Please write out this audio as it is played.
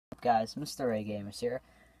up, guys? mrryagmers here,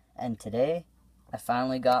 and today I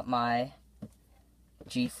finally got my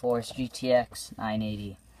Geforce GTX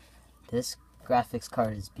 980. This graphics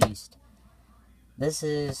card is beast. This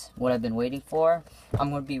is what I've been waiting for.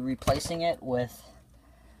 I'm going to be replacing it with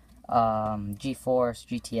Geforce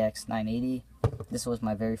GTX 980. This was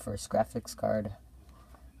my very first graphics card.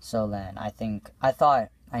 So then I thought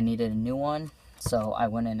I needed a new one, so I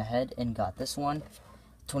went in ahead and got this one.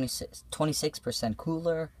 26%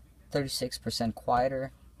 cooler, 36%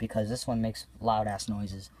 quieter, because this one makes loud ass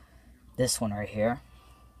noises. This one right here,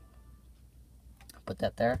 put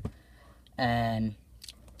that there, and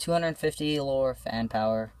 250 lower fan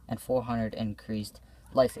power and 400 increased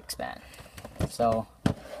life span. So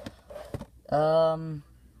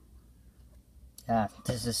yeah,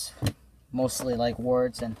 this is mostly like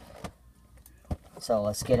words, and so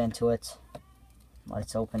let's get into it.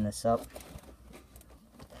 Let's open this up.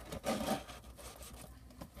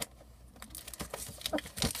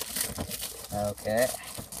 Okay.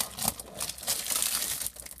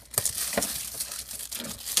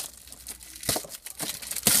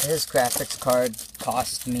 This graphics card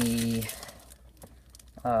cost me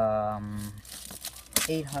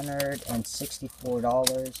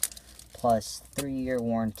 $864 plus 3-year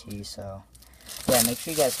warranty. So yeah, make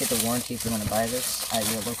sure you guys get the warranty if you want to buy this at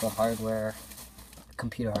your local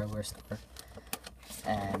computer hardware store.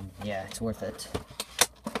 And yeah, it's worth it.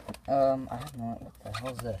 I don't know what the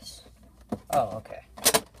hell is this. Oh, okay.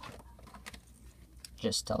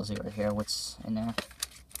 Just tells you right here what's in there.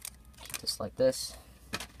 Keep this like this.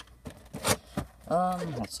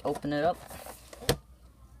 Let's open it up.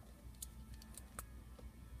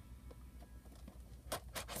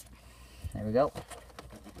 There we go.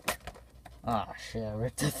 Ah, shit, I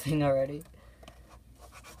ripped the thing already.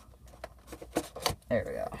 There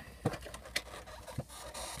we go.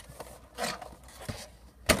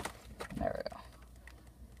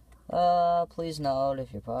 Please note,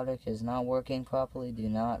 if your product is not working properly, do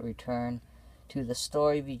not return to the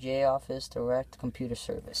store EVGA office direct computer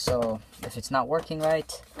service. So, if it's not working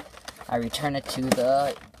right, I return it to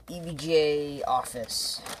the EVGA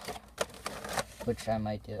office, which I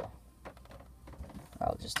might do.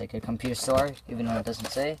 I'll just take a computer store, even though it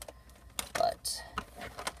doesn't say, but,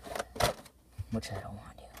 which I don't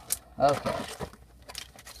want to. Okay.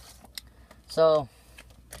 So,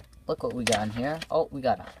 look what we got in here. Oh, we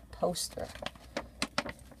got a poster.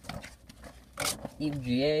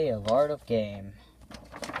 EVGA of Art of Game.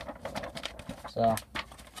 So,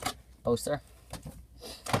 poster.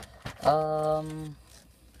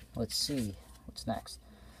 Let's see. What's next?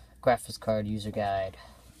 Graphics card user guide.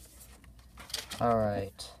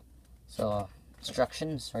 Alright. So,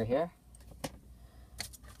 instructions right here.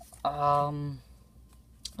 I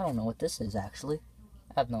don't know what this is actually.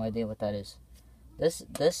 I have no idea what that is. The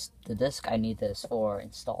disc, I need this for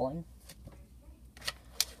installing.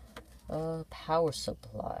 Power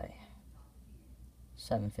supply.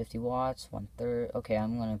 750 watts, 1/3. Okay,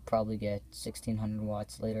 I'm gonna probably get 1600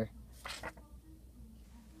 watts later.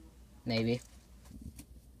 Maybe.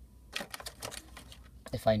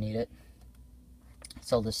 If I need it.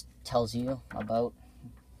 So this tells you about...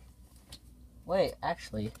 Wait,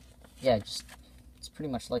 actually, yeah, it's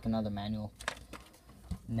pretty much like another manual.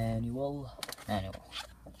 Manual.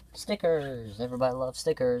 Stickers. Everybody loves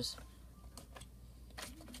stickers.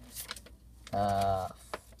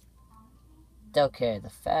 Okay, the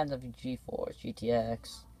fans of Geforce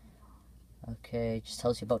GTX. Okay, just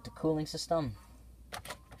tells you about the cooling system.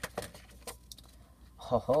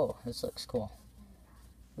 Ho, this looks cool.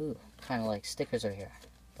 Ooh, kind of like stickers are here,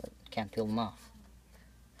 but can't peel them off.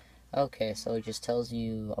 Okay, so it just tells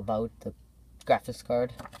you about the graphics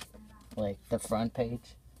card, like the front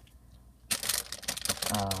page.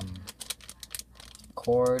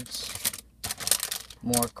 Cords,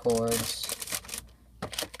 more cords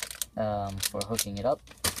for hooking it up,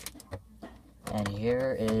 and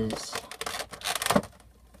here is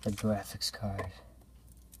the graphics card.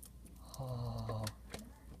 Oh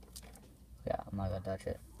yeah, I'm not gonna touch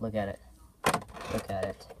it. Look at it.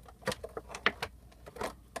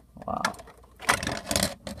 Wow.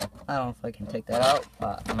 I don't know if I can take that out,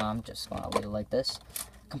 but no, I'm just gonna leave it like this.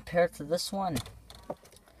 Compared to this one,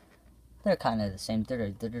 they're kind of the same.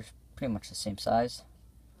 They're pretty much the same size.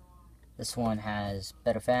 This one has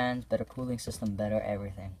better fans, better cooling system, better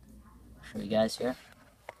everything. I'll show you guys here.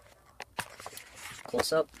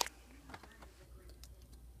 Close up.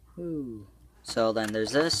 Ooh. So then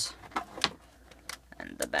there's this,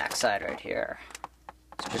 and the back side right here.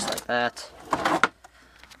 It's just like that.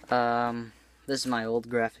 This is my old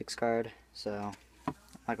graphics card, so I'm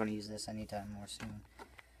not going to use this anytime more soon.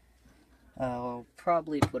 I'll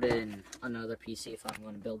probably put it in another PC if I'm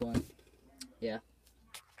going to build one. Yeah.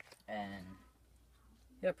 And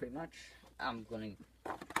yeah, pretty much. I'm going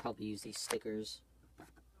to probably use these stickers.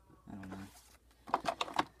 I don't know.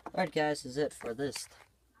 Alright guys, this is it for this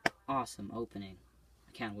awesome opening.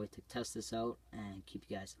 I can't wait to test this out and keep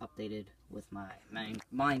you guys updated with my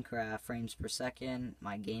Minecraft frames per second,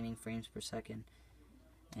 my gaming frames per second.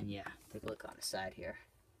 And yeah, take a look on the side here.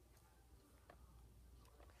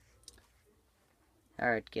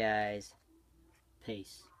 Alright guys,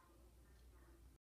 peace.